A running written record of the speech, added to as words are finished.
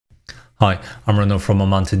Hi, I'm Renaud from Our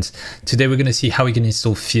Mountains. Today we're going to see how we can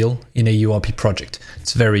install Feel in a URP project.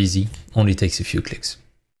 It's very easy, only takes a few clicks.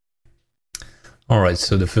 Alright,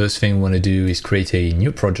 so the first thing we want to do is create a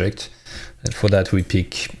new project. And for that we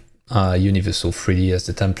pick Universal 3D as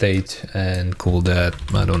the template and call that,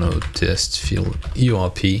 I don't know, test Feel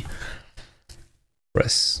URP.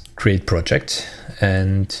 Press create project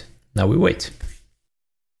and now we wait.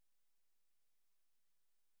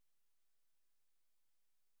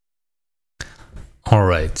 All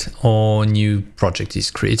right, our new project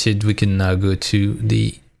is created. We can now go to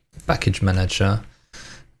the package manager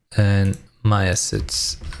and my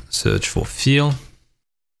assets, search for Feel.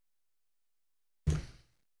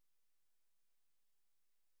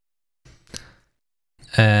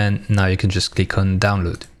 And now you can just click on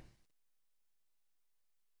download.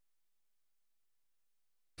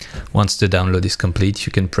 Once the download is complete,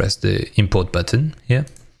 you can press the import button here.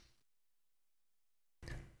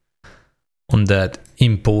 On that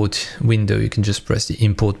import window, you can just press the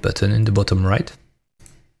import button in the bottom right.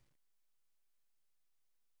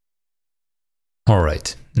 All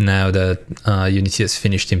right, now that Unity has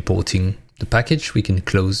finished importing the package, we can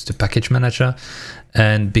close the package manager.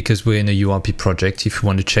 And because we're in a URP project, if you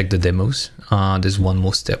want to check the demos, there's one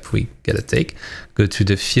more step we gotta take. Go to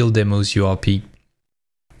the Feel Demos URP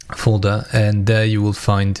folder, and there you will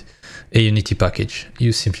find a Unity package.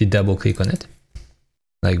 You simply double click on it,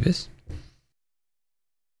 like this.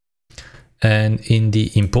 And in the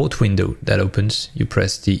import window that opens, you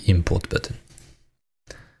press the import button.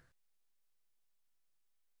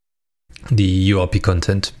 The URP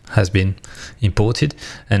content has been imported,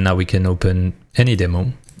 and now we can open any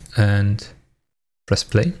demo and press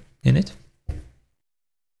play in it.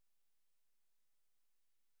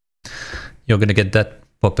 You're going to get that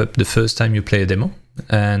pop up the first time you play a demo,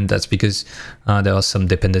 and that's because there are some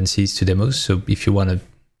dependencies to demos. So if you want to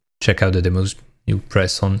check out the demos, you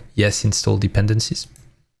press on yes, install dependencies.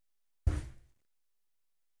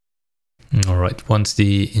 All right, once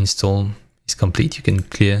the install is complete, you can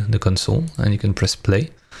clear the console and you can press play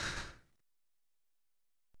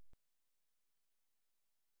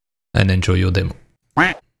and enjoy your demo.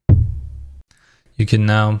 You can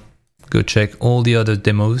now go check all the other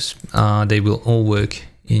demos. They will all work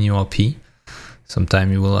in URP.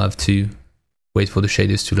 Sometime you will have to wait for the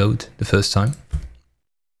shaders to load the first time.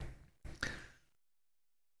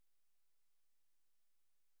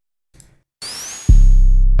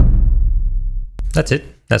 That's it.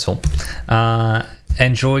 That's all.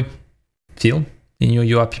 Enjoy Feel in your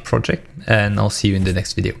URP project, and I'll see you in the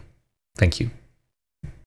next video. Thank you.